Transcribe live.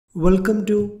Welcome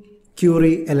to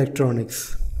Curie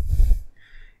Electronics.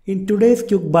 In today's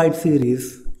Quick Byte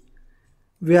series,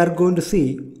 we are going to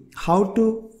see how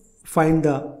to find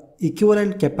the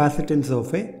equivalent capacitance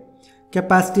of a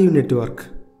capacitive network,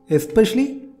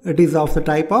 especially it is of the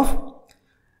type of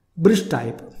bridge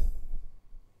type.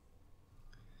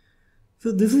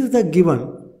 So this is the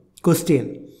given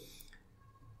question.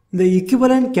 The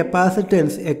equivalent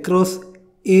capacitance across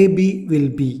AB will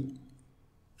be.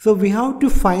 So we have to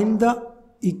find the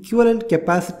equivalent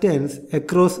capacitance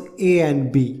across A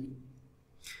and B.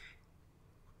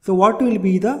 So what will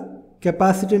be the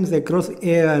capacitance across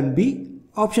A and B?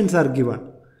 Options are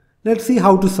given. Let's see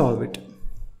how to solve it.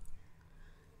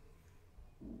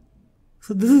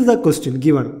 So this is the question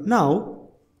given. Now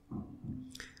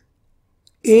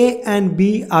A and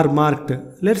B are marked.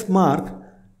 Let's mark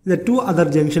the two other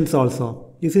junctions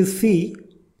also. This is C,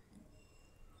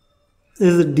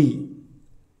 this is D.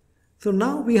 So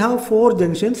now we have four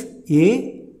junctions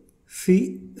A,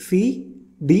 C,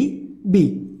 D,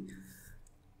 B.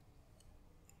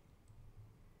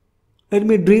 Let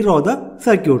me redraw the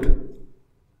circuit.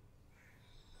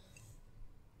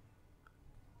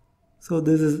 So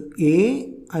this is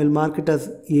A, I will mark it as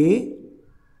A,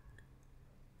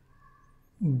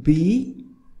 B,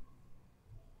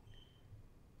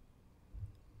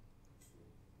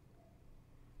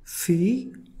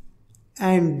 C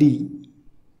and D.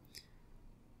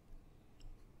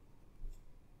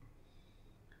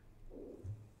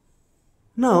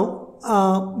 Now,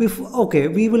 we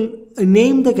will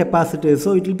name the capacitor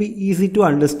so it will be easy to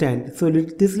understand. So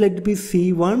this let be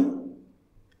C1,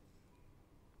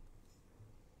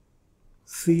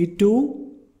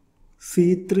 C2,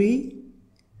 C3,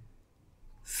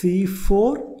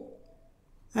 C4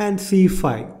 and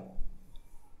C5.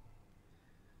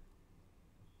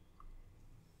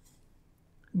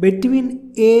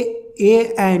 Between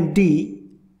A and D,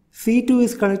 C2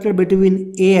 is connected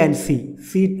between A and C,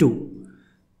 C2.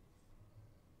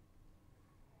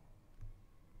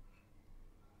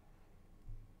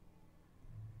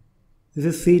 This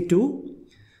is C2.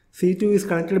 C2 is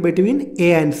connected between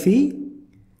A and C.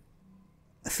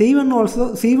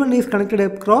 C1 is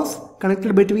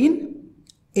connected between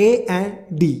A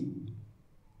and D.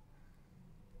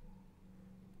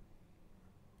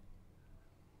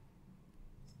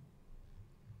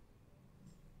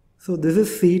 So this is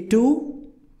C2,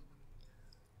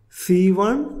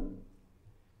 C1,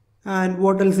 and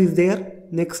what else is there?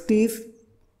 Next is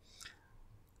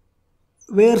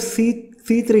where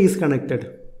C3 is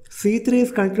connected. C3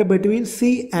 is connected between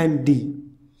C and D.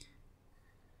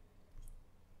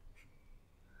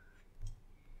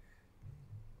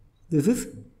 This is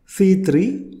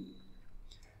C3.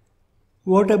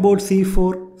 What about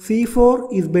C4?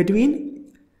 C4 is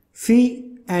between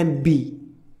C and B.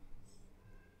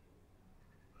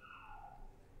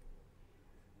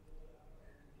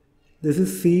 This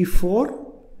is C4.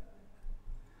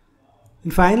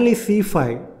 And finally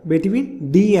C5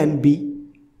 between D and B.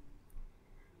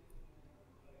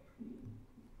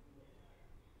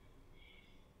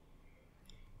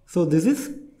 So this is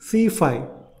C5.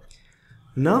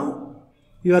 Now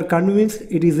you are convinced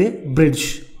it is a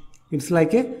bridge. It's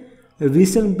like a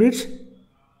Wheaton bridge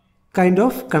kind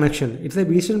of connection. It's a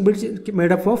Wheaton bridge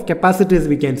made up of capacitors,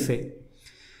 we can say.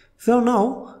 So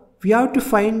now we have to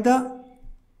find the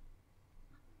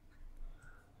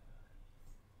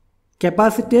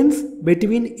capacitance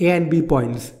between A and B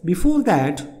points. Before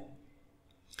that,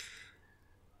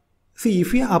 see,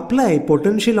 if we apply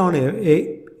potential on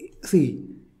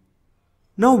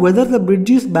now whether the bridge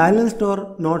is balanced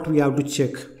or not, we have to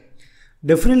check.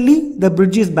 Definitely the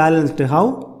bridge is balanced.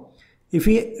 How? If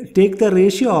we take the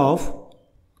ratio of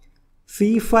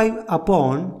C5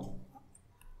 upon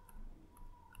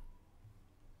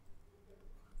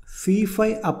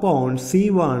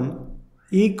C1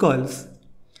 equals,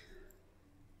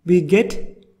 we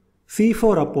get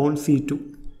C4 upon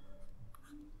C2,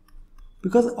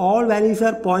 because all values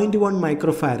are 0.1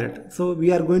 microfarad. So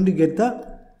we are going to get the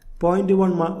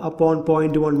 0.1 upon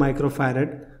 0.1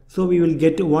 microfarad. So we will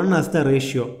get 1 as the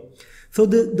ratio. So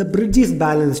the bridge is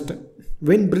balanced.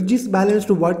 When bridge is balanced,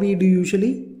 what we do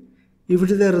usually? If it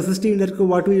is a resistive network,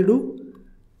 what we do?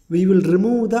 We will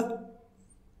remove the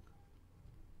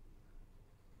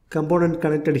component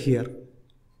connected here.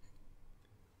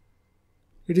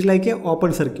 It is like an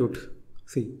open circuit.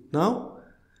 See, now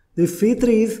this C3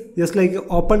 is just like an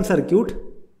open circuit,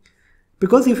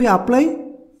 because if we apply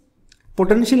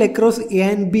potential across A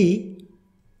and B,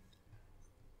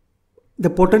 the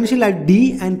potential at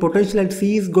D and potential at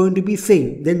C is going to be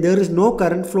same. Then there is no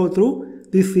current flow through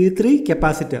the C3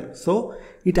 capacitor. So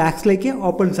it acts like a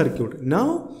open circuit.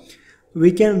 Now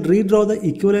we can redraw the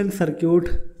equivalent circuit.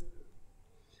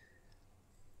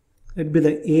 It be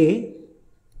the A,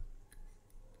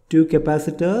 2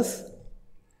 capacitors,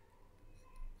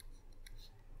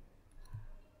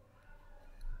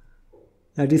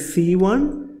 that is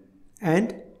C1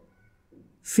 and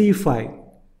C5.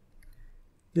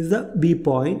 This is the B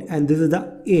point and this is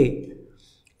the A.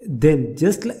 Then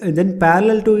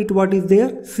parallel to it, what is there?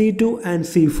 C2 and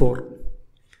C4.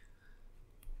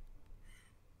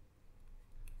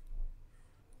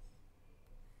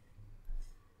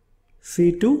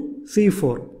 C2,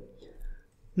 C4.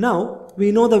 Now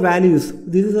we know the values.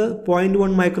 This is a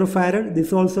 0.1 microfarad. This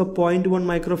is also 0.1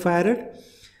 microfarad.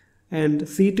 And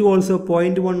C2 also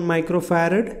 0.1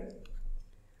 microfarad.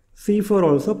 C4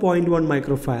 also 0.1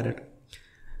 microfarad.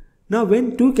 Now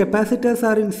when two capacitors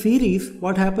are in series,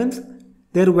 what happens?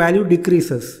 Their value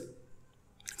decreases.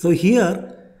 So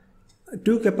here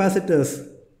two capacitors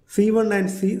C1 and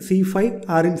C5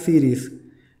 are in series,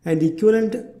 and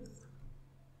equivalent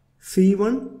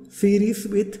C1 series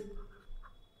with,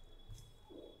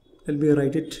 let me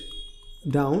write it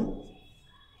down,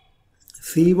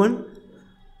 C1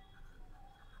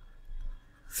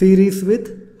 series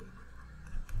with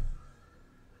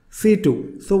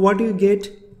C2. So what do you get?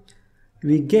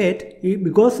 We get,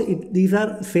 because these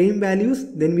are same values,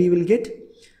 then we will get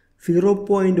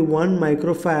 0.1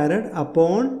 microfarad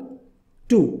upon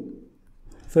 2.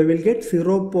 So we will get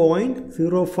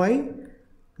 0.05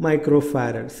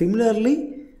 microfarad.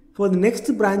 Similarly, for the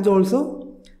next branch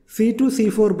also, C2,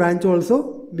 C4 branch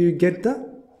also, we get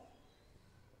the,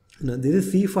 no, this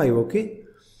is C5, okay?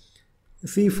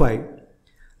 C5.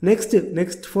 Next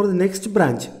for the next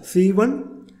branch,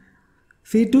 C1,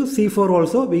 C2, C4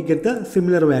 also we get the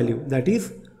similar value. That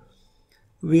is,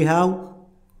 we have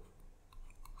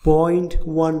 0.1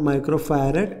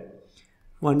 microfarad,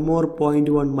 one more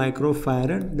 0.1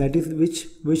 microfarad. That is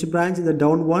which branch? The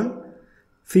down one,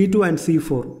 C2 and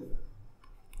C4.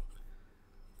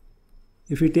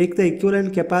 If we take the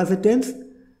equivalent capacitance,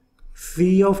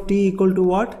 C of t equal to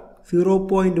what?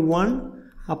 0.1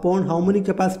 upon how many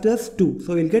capacitors? 2.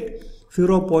 So we'll get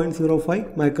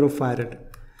 0.05 microfarad.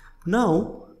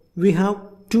 Now we have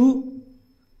two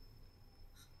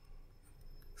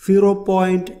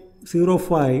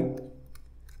 0.05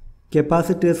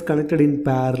 capacitors connected in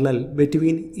parallel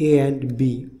between A and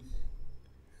B.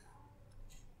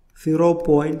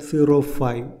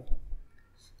 0.05.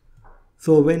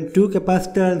 So when two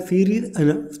capacitors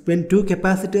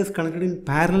connected in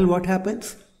parallel, what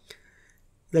happens?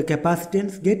 The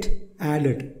capacitance get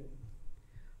added.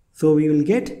 So we will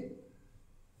get,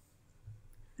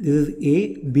 this is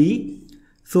A, B.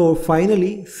 So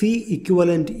finally C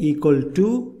equivalent equal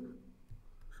to,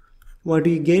 what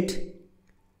we get?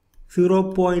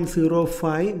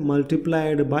 0.05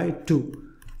 multiplied by 2.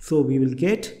 So we will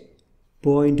get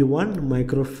 0.1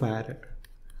 microfarad.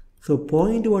 So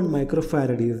 0.1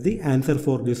 microfarad is the answer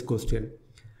for this question.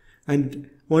 And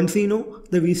once you know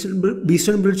the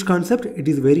Wheatstone bridge concept, it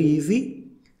is very easy.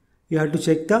 You have to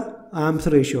check the Ohm's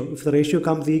ratio. If the ratio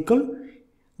comes equal,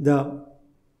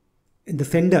 in the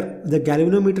center, the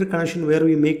galvanometer connection where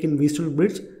we make in Wheatstone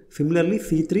bridge, similarly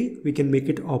C3 we can make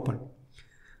it open.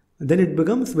 Then it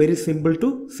becomes very simple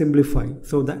to simplify.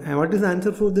 So what is the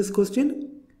answer for this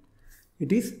question?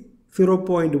 It is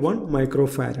 0.1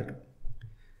 microfarad.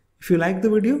 If you like the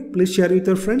video, please share with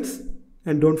your friends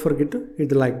and don't forget to hit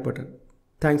the like button.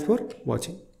 Thanks for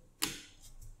watching.